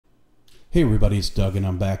Hey everybody, it's Doug and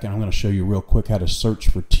I'm back, and I'm going to show you real quick how to search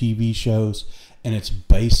for TV shows, and it's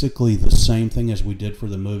basically the same thing as we did for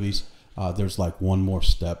the movies. There's like one more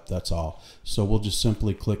step, that's all. So we'll just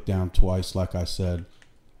simply click down twice like I said.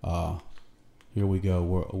 Here we go.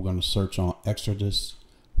 We're going to search on Exodus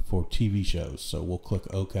for TV shows. So we'll click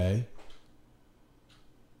OK,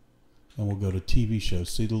 and we'll go to TV shows.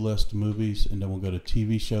 See the list, movies, and then we'll go to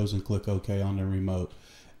TV shows and click OK on the remote.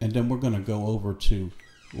 And then we're going to go over to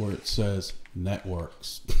where it says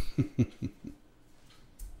networks. And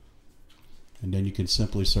then you can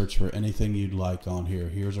simply search for anything you'd like on here.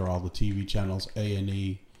 Here's are all the TV channels: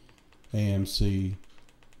 A&E, AMC,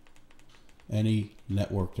 any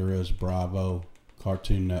network there is, Bravo,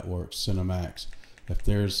 Cartoon Network, Cinemax. If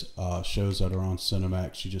there's shows that are on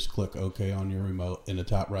Cinemax, you just click OK on your remote. In the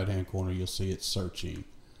top right hand corner you'll see it's searching.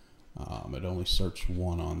 It only searched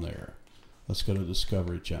one on there. Let's go to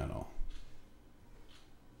Discovery Channel.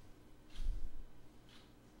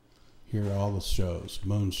 Here are all the shows: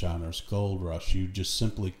 Moonshiners, Gold Rush. You just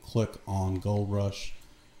simply click on Gold Rush,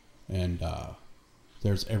 and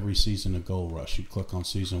there's every season of Gold Rush. You click on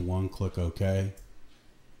season 1, click OK.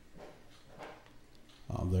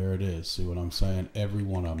 There it is. See what I'm saying? Every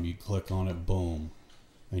one of them. You click on it, boom,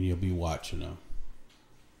 and you'll be watching them.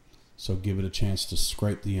 So give it a chance to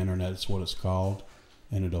scrape the internet. It's what it's called,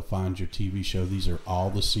 and it'll find your TV show. These are all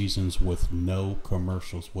the seasons with no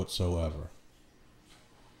commercials whatsoever.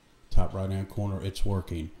 Top right hand corner, it's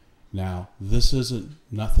working. Now this isn't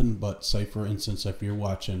nothing but, say for instance, if you're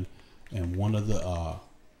watching and one of the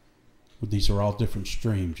these are all different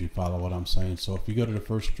streams, you follow what I'm saying? So if you go to the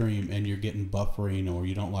first stream and you're getting buffering or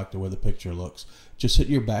you don't like the way the picture looks, just hit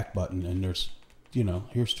your back button, and there's, you know,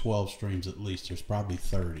 here's 12 streams at least. There's probably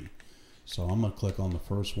 30. So I'm going to click on the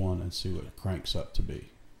first one and see what it cranks up to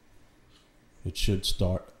be. It should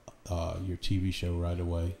start your TV show right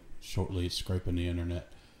away. Shortly it's scraping the internet.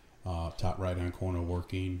 Top right hand corner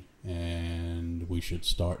working, and we should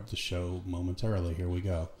start the show momentarily. Here we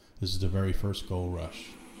go. This is the very first Gold Rush.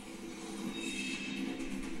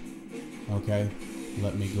 Okay,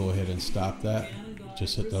 let me go ahead and stop that.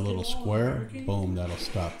 Just hit the little square, boom, that'll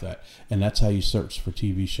stop that. And that's how you search for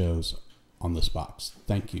TV shows on this box.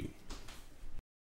 Thank you.